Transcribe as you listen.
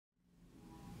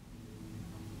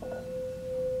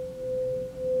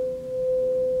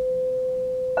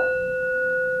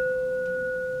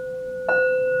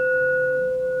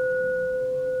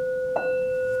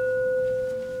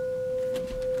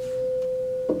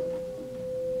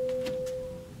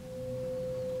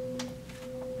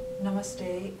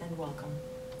Namaste and welcome.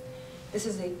 This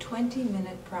is a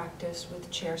 20-minute practice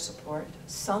with chair support.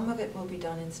 Some of it will be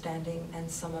done in standing and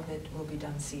some of it will be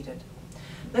done seated.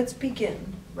 Let's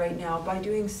begin right now by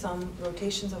doing some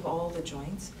rotations of all the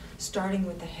joints, starting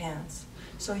with the hands.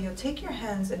 So you'll take your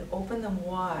hands and open them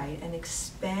wide and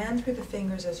expand through the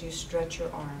fingers as you stretch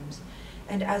your arms.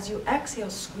 And as you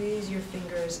exhale, squeeze your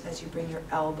fingers as you bring your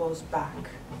elbows back.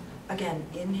 Again,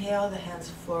 inhale the hands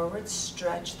forward,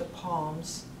 stretch the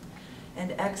palms.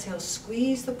 And exhale,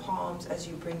 squeeze the palms as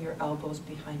you bring your elbows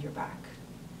behind your back.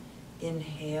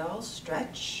 Inhale,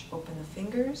 stretch, open the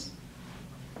fingers.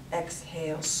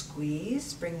 Exhale,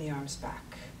 squeeze, bring the arms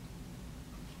back.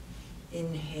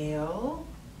 Inhale,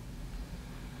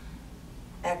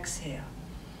 exhale.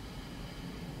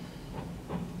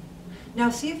 Now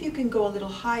see if you can go a little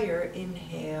higher.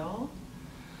 Inhale,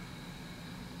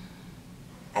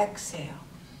 exhale.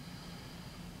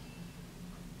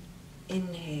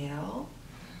 Inhale,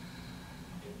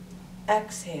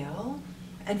 exhale.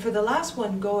 And for the last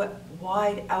one, go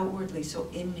wide outwardly. So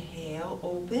inhale,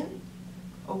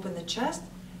 open the chest.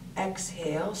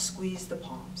 Exhale, squeeze the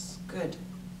palms. Good.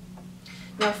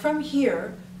 Now from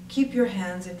here, keep your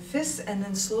hands in fists and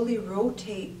then slowly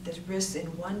rotate the wrists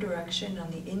in one direction on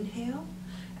the inhale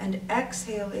and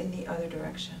exhale in the other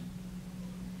direction.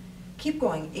 Keep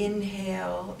going.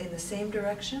 Inhale in the same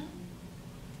direction.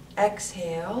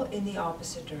 Exhale in the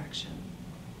opposite direction.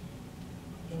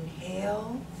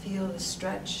 Inhale, feel the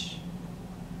stretch,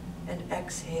 and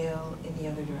exhale in the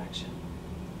other direction.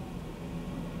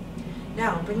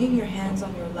 Now, bringing your hands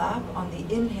on your lap, on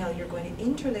the inhale, you're going to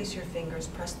interlace your fingers,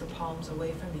 press the palms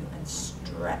away from you, and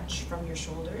stretch from your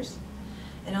shoulders.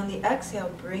 And on the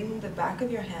exhale, bring the back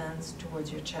of your hands towards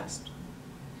your chest.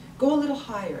 Go a little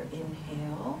higher.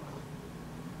 Inhale,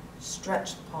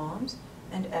 stretch the palms,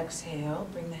 and exhale,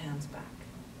 bring the hands back.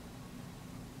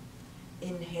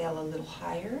 Inhale a little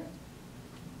higher,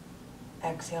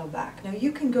 exhale back. Now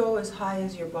you can go as high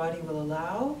as your body will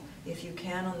allow. If you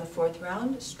can on the fourth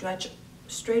round, stretch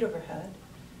straight overhead,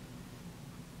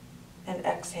 and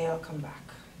exhale, come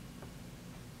back.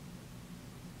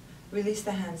 Release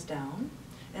the hands down,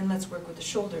 and let's work with the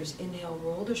shoulders. Inhale,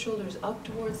 roll the shoulders up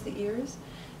towards the ears,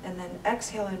 and then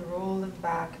exhale and roll them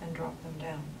back and drop them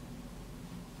down.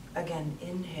 Again,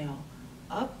 inhale,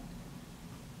 up,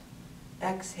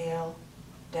 exhale,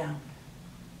 down.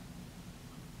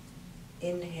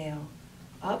 Inhale,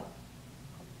 up,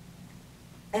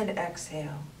 and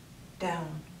exhale,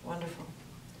 down. Wonderful.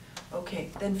 Okay,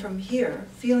 then from here,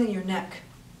 feeling your neck.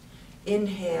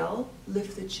 Inhale,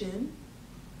 lift the chin.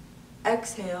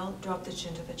 Exhale, drop the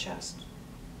chin to the chest.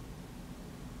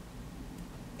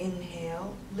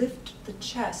 Inhale, lift the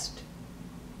chest.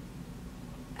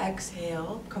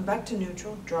 Exhale, come back to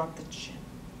neutral, drop the chin.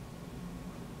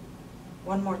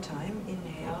 One more time.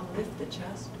 Inhale, lift the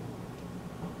chest.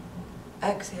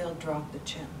 Exhale, drop the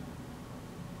chin.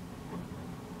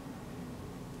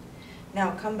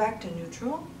 Now come back to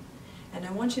neutral, and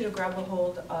I want you to grab a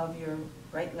hold of your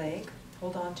right leg,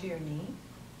 hold on to your knee,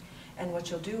 and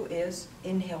what you'll do is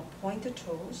inhale, point the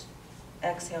toes,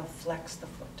 exhale, flex the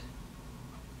foot.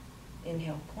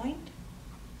 Inhale, point,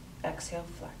 exhale,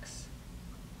 flex.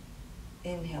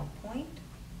 Inhale, point,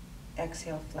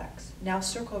 exhale, flex. Now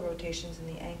circle rotations in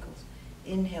the ankles.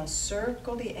 Inhale,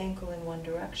 circle the ankle in one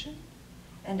direction,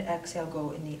 and exhale,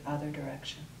 go in the other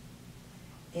direction.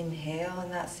 Inhale in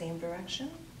that same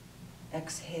direction.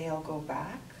 Exhale, go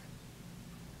back.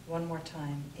 One more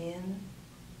time, in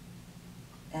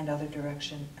and other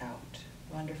direction, out.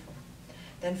 Wonderful.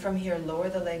 Then from here, lower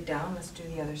the leg down. Let's do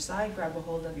the other side. Grab a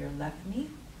hold of your left knee.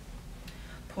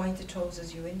 Point the toes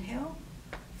as you inhale.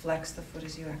 Flex the foot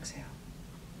as you exhale.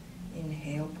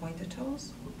 Inhale, point the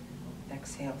toes.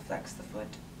 Exhale, flex the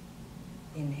foot.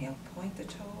 Inhale, point the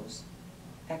toes.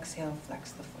 Exhale,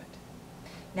 flex the foot.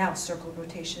 Now, circle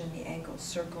rotation in the ankles.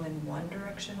 Circle in one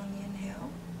direction on the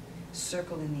inhale.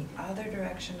 Circle in the other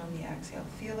direction on the exhale.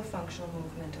 Feel the functional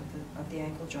movement of the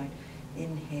ankle joint.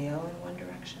 Inhale in one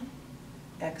direction.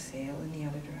 Exhale in the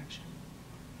other direction.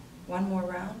 One more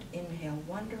round. Inhale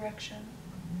one direction.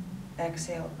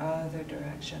 Exhale other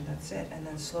direction. That's it. And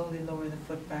then slowly lower the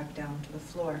foot back down to the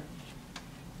floor.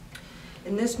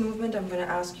 In this movement, I'm going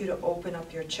to ask you to open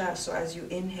up your chest. So as you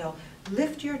inhale,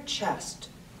 lift your chest.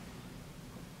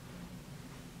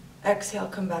 Exhale,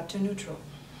 come back to neutral.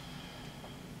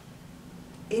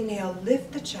 Inhale,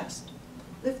 lift the chest.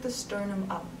 Lift the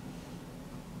sternum up.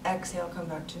 Exhale, come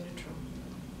back to neutral.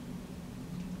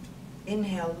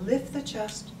 Inhale, lift the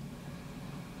chest.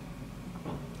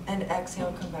 And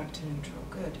exhale, come back to neutral.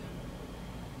 Good.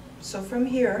 So from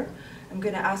here, I'm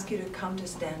going to ask you to come to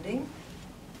standing.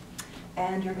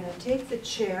 And you're going to take the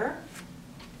chair,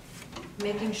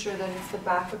 making sure that it's the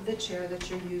back of the chair that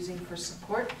you're using for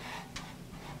support.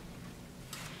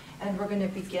 And we're going to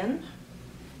begin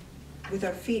with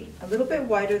our feet a little bit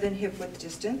wider than hip width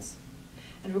distance.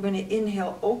 And we're going to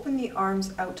inhale, open the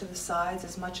arms out to the sides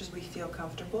as much as we feel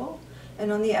comfortable.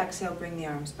 And on the exhale, bring the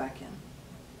arms back in.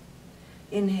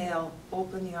 Inhale,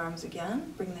 open the arms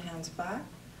again, bring the hands back.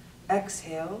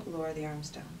 Exhale, lower the arms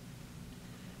down.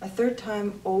 A third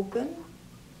time, open.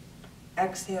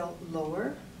 Exhale,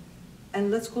 lower. And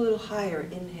let's go a little higher.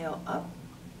 Inhale, up.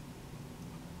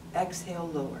 Exhale,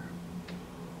 lower.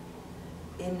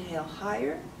 Inhale,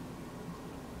 higher.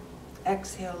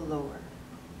 Exhale, lower.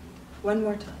 One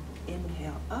more time.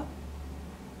 Inhale, up.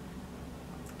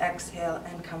 Exhale,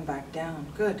 and come back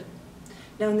down. Good.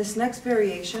 Now in this next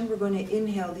variation, we're going to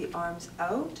inhale the arms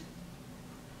out.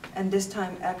 And this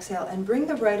time exhale, and bring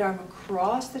the right arm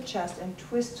across the chest and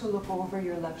twist to look over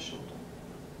your left shoulder.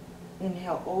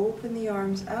 Inhale, open the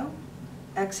arms out.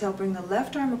 Exhale, bring the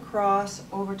left arm across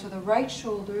over to the right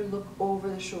shoulder, look over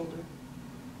the shoulder.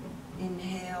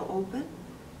 Inhale, open.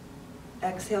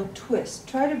 Exhale, twist.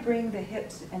 Try to bring the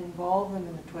hips and involve them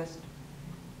in the twist.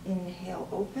 Inhale,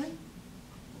 open.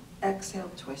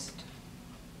 Exhale, twist.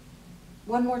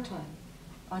 One more time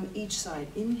on each side.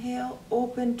 Inhale,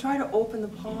 open. Try to open the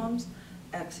palms.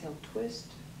 Exhale, twist.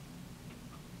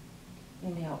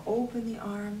 Inhale, open the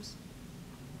arms.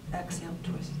 Exhale,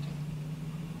 twist.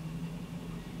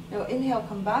 Now inhale,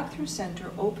 come back through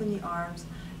center, open the arms,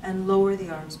 and lower the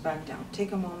arms back down.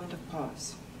 Take a moment of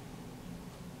pause.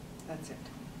 That's it.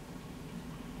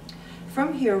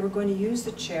 From here, we're going to use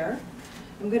the chair.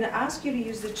 I'm going to ask you to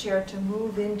use the chair to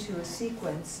move into a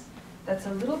sequence that's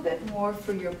a little bit more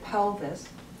for your pelvis.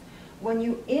 When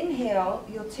you inhale,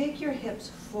 you'll take your hips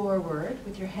forward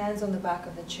with your hands on the back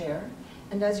of the chair.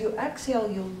 And as you exhale,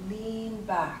 you'll lean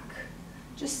back.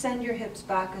 Just send your hips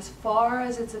back as far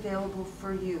as it's available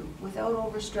for you without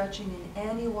overstretching in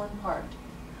any one part.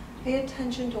 Pay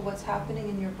attention to what's happening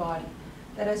in your body.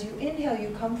 That as you inhale,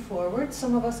 you come forward.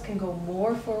 Some of us can go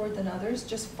more forward than others.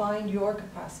 Just find your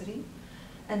capacity.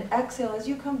 And exhale, as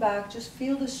you come back, just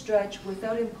feel the stretch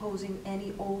without imposing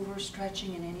any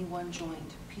overstretching in any one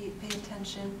joint. Pay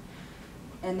attention.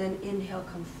 And then inhale,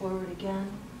 come forward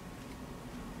again.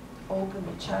 Open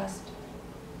the chest.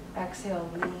 Exhale,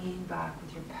 lean back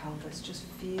with your pelvis. Just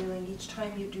feeling each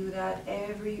time you do that,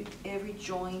 every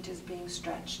joint is being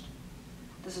stretched.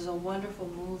 This is a wonderful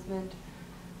movement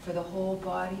for the whole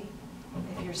body.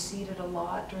 If you're seated a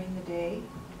lot during the day,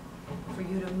 for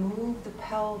you to move the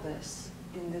pelvis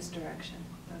in this direction.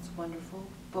 That's wonderful,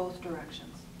 both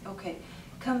directions. Okay,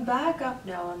 come back up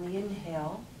now on the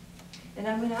inhale, and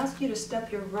I'm going to ask you to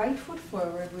step your right foot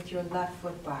forward with your left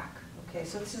foot back. Okay,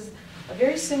 so this is a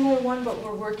very similar one, but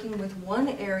we're working with one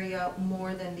area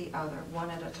more than the other, one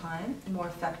at a time, more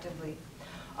effectively.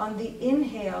 On the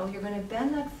inhale, you're going to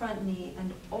bend that front knee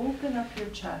and open up your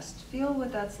chest. Feel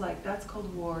what that's like. That's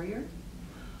called warrior.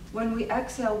 When we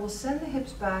exhale, we'll send the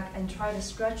hips back and try to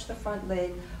stretch the front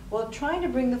leg while trying to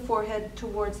bring the forehead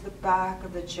towards the back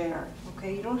of the chair.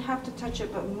 Okay, you don't have to touch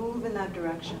it, but move in that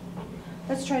direction.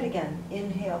 Let's try it again.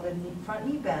 Inhale, the front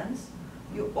knee bends.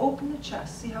 You open the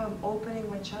chest. See how I'm opening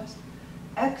my chest?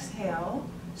 Exhale,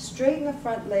 straighten the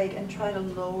front leg and try to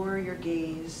lower your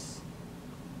gaze.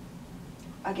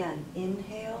 Again,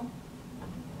 inhale,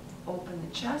 open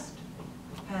the chest,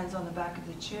 hands on the back of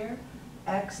the chair.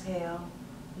 Exhale,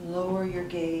 lower your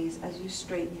gaze as you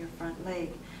straighten your front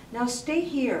leg. Now stay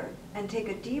here and take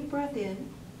a deep breath in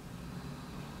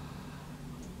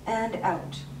and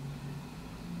out.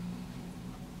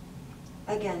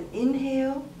 Again,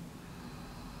 inhale.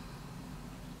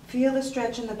 Feel the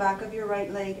stretch in the back of your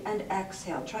right leg and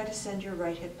exhale. Try to send your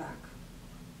right hip back.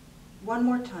 One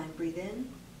more time. Breathe in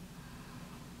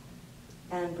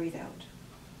and breathe out.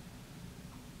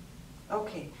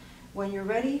 Okay. When you're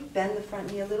ready, bend the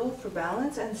front knee a little for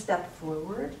balance and step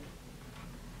forward.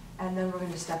 And then we're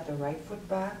going to step the right foot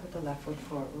back with the left foot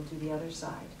forward. We'll do the other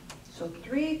side. So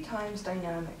 3 times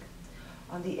dynamic.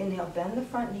 On the inhale, bend the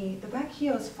front knee. The back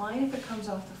heel is fine if it comes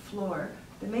off the floor.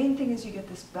 The main thing is you get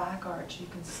this back arch you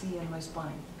can see in my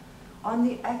spine. On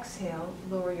the exhale,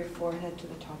 lower your forehead to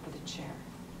the top of the chair.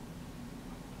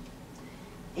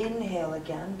 Inhale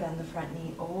again, bend the front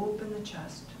knee, open the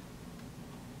chest.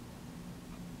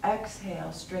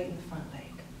 Exhale, straighten the front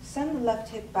leg. Send the left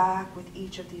hip back with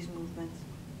each of these movements.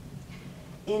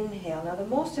 Inhale. Now the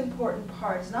most important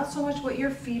part is not so much what your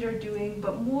feet are doing,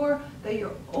 but more that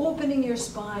you're opening your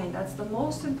spine. That's the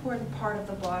most important part of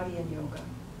the body in yoga,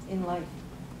 in life.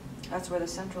 That's where the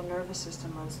central nervous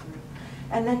system runs through.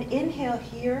 And then inhale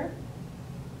here.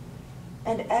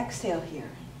 And exhale here.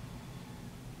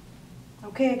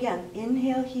 Okay, again,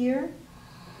 inhale here.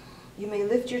 You may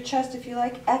lift your chest if you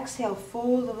like. Exhale,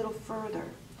 fold a little further.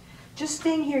 Just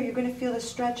staying here, you're going to feel a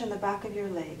stretch on the back of your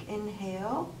leg.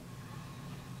 Inhale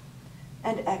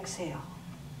and exhale.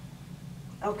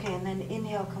 Okay, and then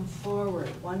inhale, come forward.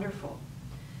 Wonderful.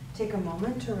 Take a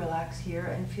moment to relax here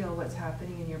and feel what's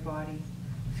happening in your body.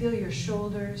 Feel your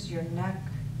shoulders, your neck,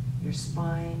 your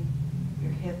spine,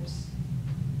 your hips,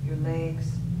 your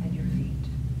legs, and your feet.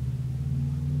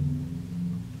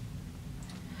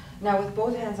 Now with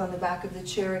both hands on the back of the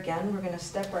chair again, we're going to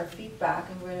step our feet back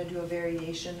and we're going to do a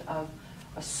variation of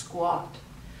a squat.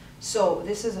 So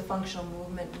this is a functional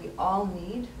movement we all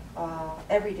need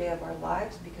every day of our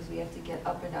lives because we have to get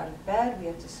up and out of bed, we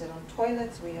have to sit on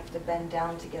toilets, we have to bend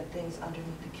down to get things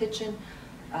underneath the kitchen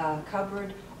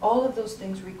cupboard. All of those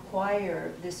things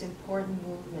require this important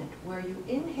movement. Where you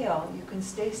inhale, you can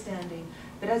stay standing,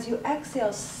 but as you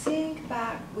exhale, sink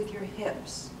back with your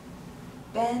hips.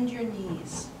 Bend your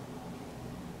knees.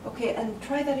 Okay, and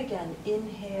try that again.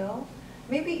 Inhale.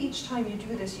 Maybe each time you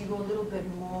do this, you go a little bit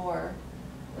more,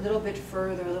 a little bit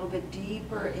further, a little bit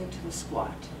deeper into the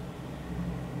squat.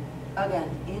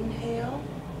 Again, inhale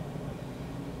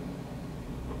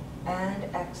and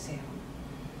exhale.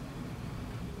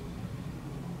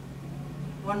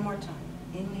 One more time.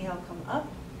 Inhale, come up,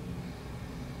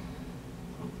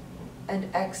 and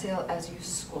exhale as you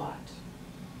squat.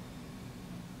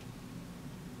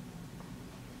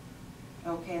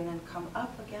 Okay, and then come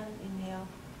up again, inhale.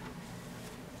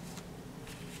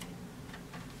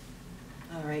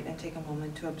 All right, and take a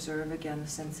moment to observe again the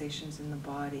sensations in the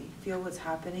body. Feel what's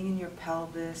happening in your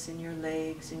pelvis, in your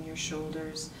legs, in your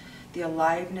shoulders, the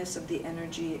aliveness of the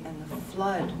energy and the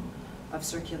flood of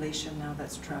circulation now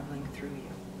that's traveling through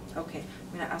you. Okay,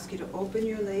 I'm going to ask you to open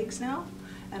your legs now.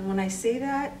 And when I say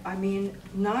that, I mean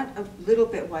not a little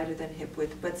bit wider than hip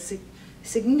width, but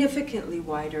significantly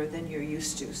wider than you're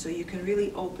used to. So you can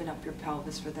really open up your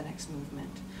pelvis for the next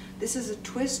movement. This is a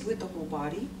twist with the whole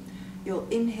body. You'll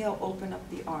inhale, open up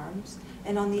the arms.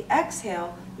 And on the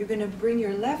exhale, you're going to bring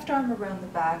your left arm around the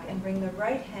back and bring the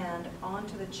right hand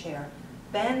onto the chair.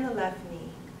 Bend the left knee.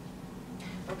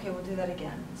 Okay, we'll do that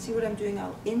again. See what I'm doing?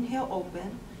 I'll inhale,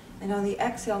 open. And on the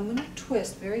exhale, I'm going to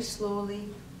twist very slowly.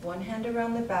 One hand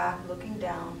around the back, looking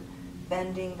down,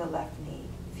 bending the left knee.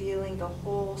 Feeling the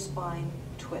whole spine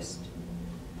twist.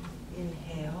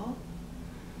 Inhale.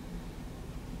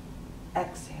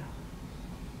 Exhale.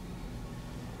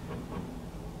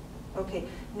 Okay,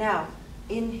 now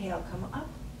inhale, come up.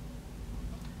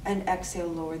 And exhale,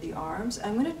 lower the arms.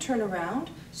 I'm going to turn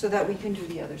around so that we can do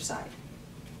the other side.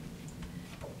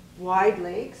 Wide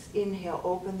legs. Inhale,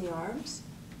 open the arms.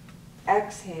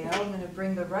 Exhale, I'm going to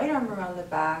bring the right arm around the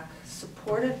back,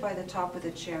 supported by the top of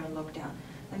the chair, and look down.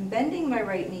 I'm bending my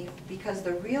right knee because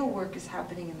the real work is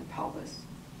happening in the pelvis.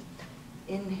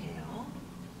 Inhale.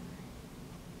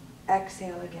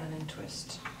 Exhale again and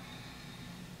twist.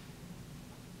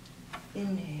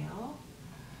 Inhale.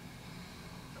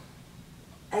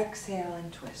 Exhale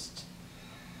and twist.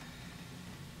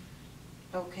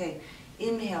 Okay,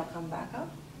 inhale, come back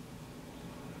up.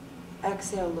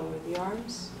 Exhale, lower the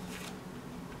arms.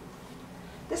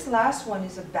 This last one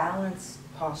is a balance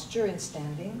posture in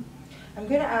standing. I'm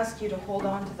going to ask you to hold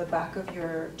on to the back of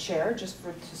your chair just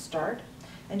to start.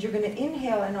 And you're going to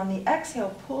inhale, and on the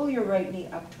exhale, pull your right knee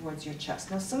up towards your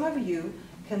chest. Now, some of you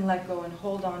can let go and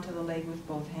hold on to the leg with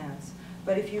both hands.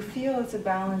 But if you feel it's a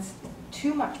balance,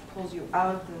 too much pulls you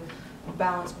out of the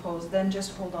balance pose, then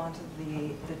just hold on to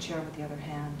the chair with the other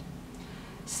hand.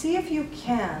 See if you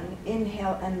can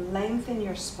inhale and lengthen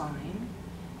your spine.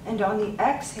 And on the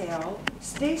exhale,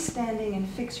 stay standing and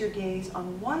fix your gaze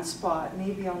on one spot,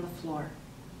 maybe on the floor.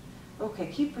 Okay,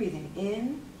 keep breathing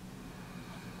in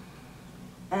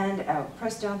and out.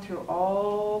 Press down through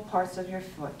all parts of your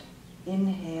foot.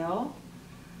 Inhale,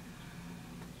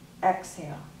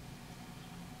 exhale.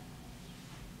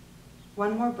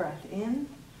 One more breath, in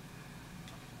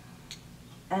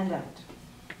and out.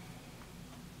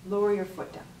 Lower your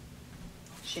foot down.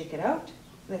 Shake it out.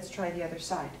 Let's try the other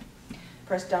side.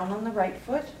 Press down on the right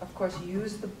foot. Of course,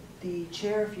 use the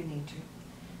chair if you need to.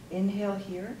 Inhale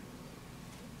here.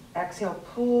 Exhale,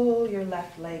 pull your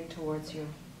left leg towards you.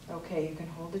 Okay, you can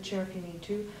hold the chair if you need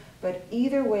to. But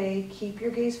either way, keep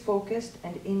your gaze focused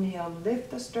and inhale,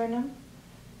 lift the sternum.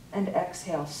 And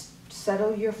exhale,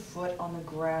 settle your foot on the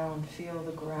ground. Feel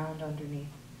the ground underneath.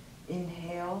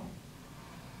 Inhale.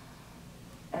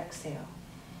 Exhale.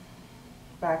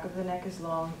 Back of the neck is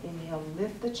long. Inhale,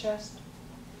 lift the chest.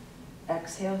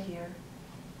 Exhale here.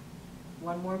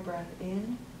 One more breath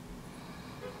in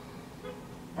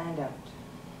and out.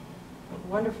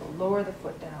 Wonderful. Lower the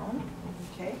foot down.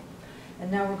 Okay. And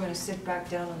now we're going to sit back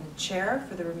down on the chair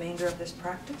for the remainder of this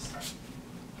practice.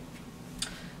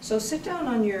 So sit down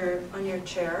on your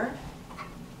chair.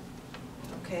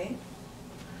 Okay.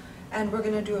 And we're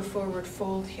going to do a forward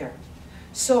fold here.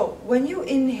 So when you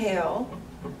inhale,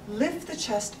 lift the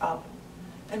chest up.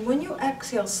 And when you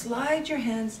exhale, slide your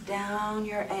hands down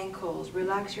your ankles.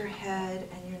 Relax your head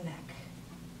and your neck.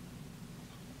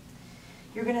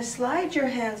 You're going to slide your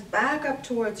hands back up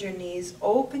towards your knees.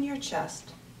 Open your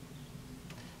chest.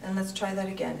 And let's try that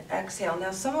again. Exhale.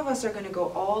 Now some of us are going to go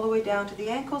all the way down to the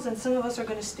ankles, and some of us are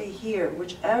going to stay here,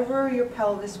 whichever your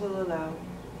pelvis will allow.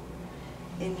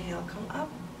 Inhale, come up.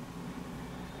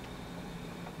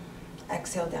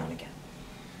 Exhale, down again.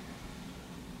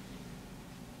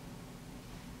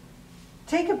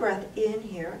 Take a breath in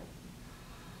here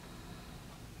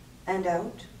and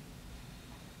out.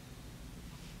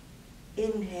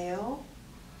 Inhale.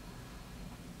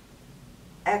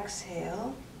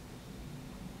 Exhale.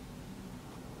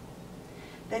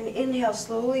 Then inhale,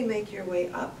 slowly make your way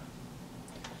up.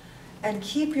 And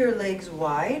keep your legs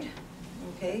wide.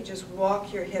 Okay, just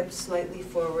walk your hips slightly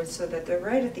forward so that they're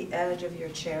right at the edge of your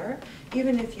chair.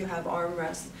 Even if you have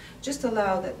armrests, just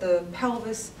allow that the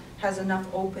pelvis has enough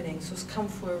opening, so come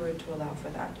forward to allow for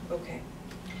that. Okay.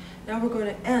 Now we're going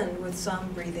to end with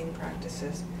some breathing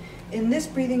practices. In this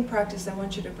breathing practice, I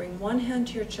want you to bring one hand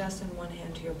to your chest and one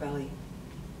hand to your belly.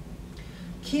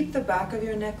 Keep the back of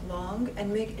your neck long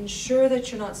and ensure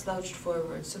that you're not slouched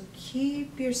forward. So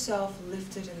keep yourself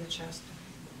lifted in the chest.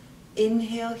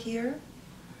 Inhale here.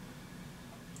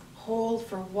 Hold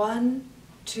for 1,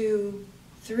 2,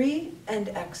 3, and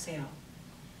exhale.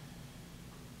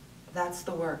 That's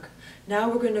the work. Now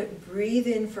we're going to breathe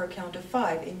in for a count of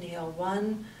 5. Inhale,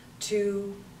 1,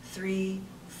 2, 3,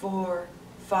 4,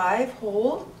 5.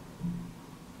 Hold.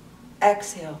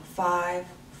 Exhale, 5,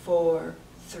 4,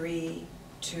 3,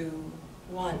 2,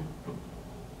 1.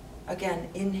 Again,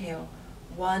 inhale,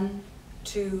 1,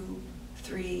 2,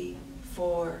 3,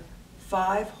 4,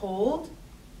 5. Hold.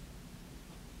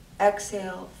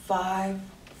 Exhale, 5,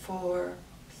 4,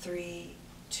 3,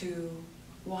 2,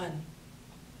 1.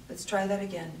 Let's try that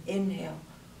again. Inhale,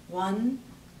 1,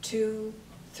 2,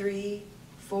 3,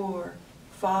 4,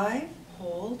 5.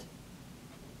 Hold.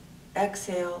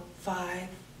 Exhale, 5,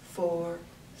 4,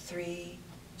 3,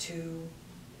 2,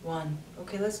 1.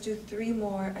 Okay, let's do 3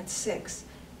 more at 6.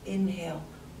 Inhale,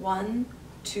 1,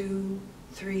 2,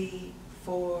 3,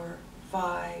 4,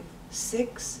 5,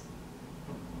 6.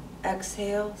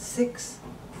 Exhale, 6,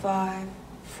 5,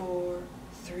 4,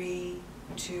 3,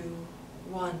 2,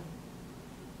 1.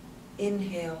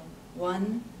 Inhale,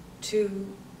 1,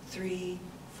 2, 3,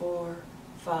 4,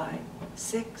 5,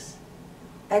 6.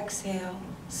 Exhale,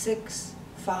 6,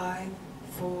 5,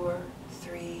 4,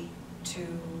 3, 2,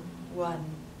 1.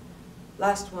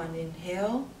 Last one.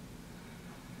 Inhale.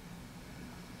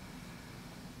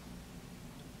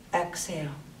 Exhale.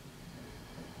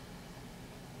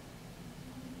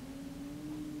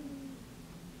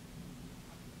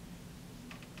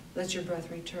 Let your breath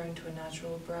return to a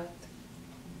natural breath.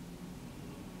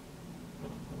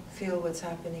 Feel what's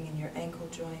happening in your ankle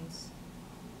joints,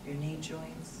 your knee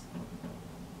joints,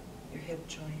 your hip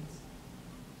joints.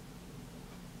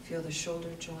 Feel the shoulder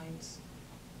joints,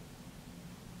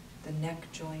 the neck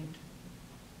joint,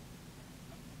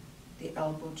 the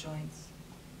elbow joints,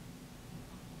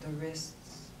 the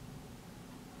wrists,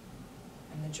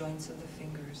 and the joints of the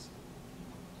fingers.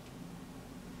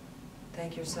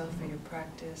 Thank yourself for your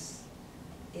practice.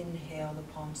 Inhale the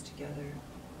palms together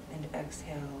and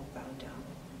exhale, bow down.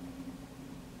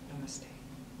 Namaste.